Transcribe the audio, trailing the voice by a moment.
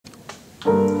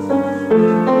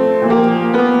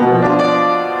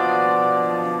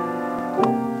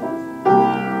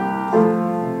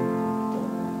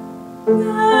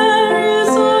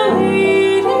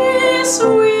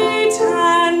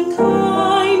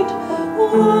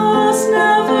was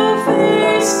never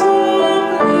faced so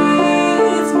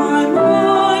please my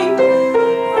mind.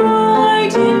 I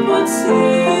did but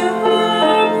see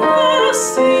her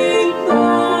passing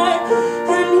by,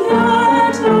 and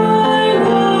yet I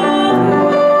love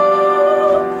her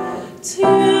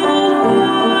till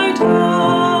I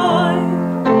die.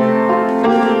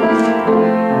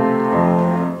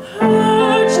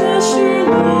 Her gesture,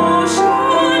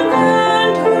 motion,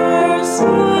 and her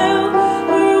smile,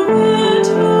 her wit,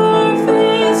 her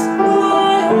face,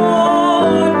 my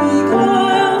heart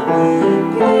beguile.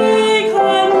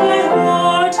 Beguile my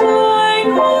heart, I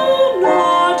know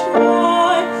not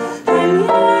why, and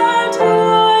yet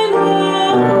I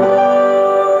love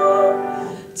her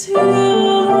till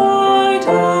I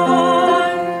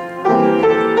die.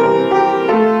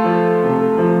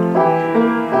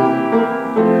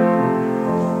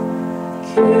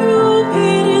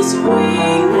 Cupid is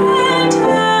winged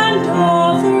and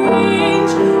of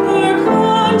range, her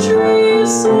country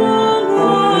song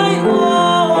I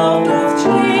love doth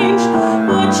change,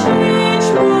 but change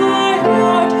my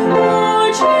heart, or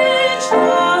change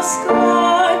the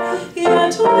sky,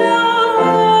 yet will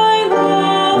I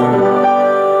love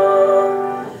her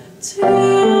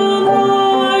till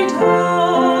I die.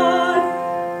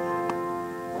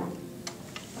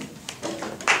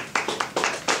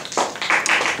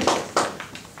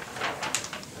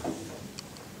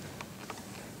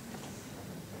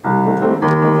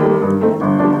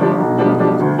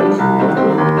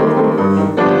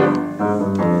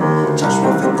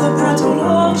 Joshua fought the battle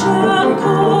of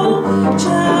Jericho,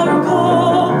 Jericho,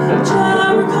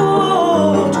 Jericho.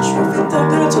 Joshua fought the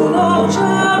battle of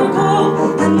Jericho,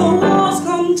 and the walls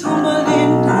come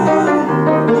tumbling down.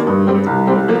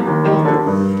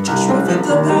 Joshua fought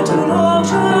the battle of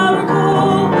Jericho,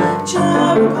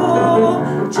 Jericho,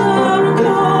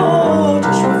 Jericho.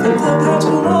 Joshua fought the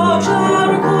battle of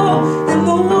Jericho, and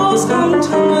the walls come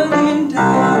tumbling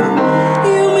down.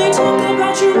 You may talk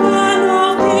about your man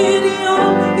of Gideon,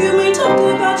 you may talk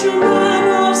about your man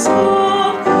of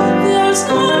Saul. There's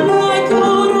none like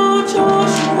good old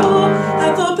Joshua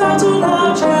at the battle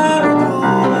of Jericho.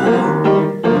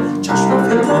 Joshua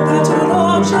fought the battle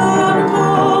of Jericho,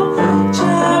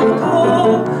 Jericho,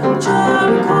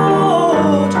 Jericho.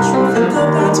 Joshua fought the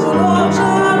battle of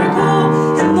Jericho,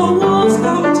 and the walls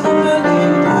come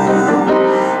tumbling down.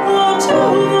 Up to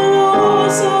the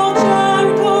walls of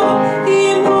Jericho he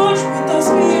marched with a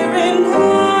spear in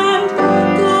hand.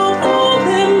 Go pull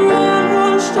them ram,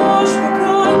 punch Joshua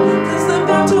cried, 'cause the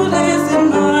battle is in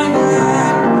my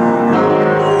hand.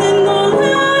 Then the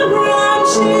ram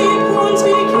sheep horns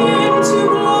begin to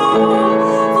blow,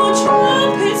 the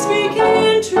trumpets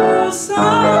begin to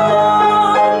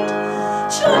sound.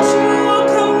 Joshua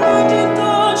commanded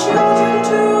the children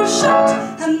to shout,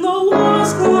 and the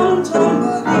walls come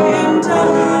tumbling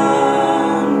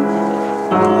down.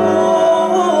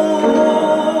 Oh,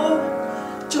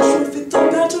 Joshua fought the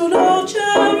battle of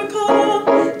Jericho,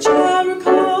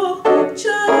 Jericho,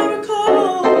 Jericho.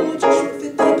 Joshua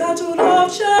fought the battle of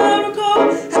Jericho.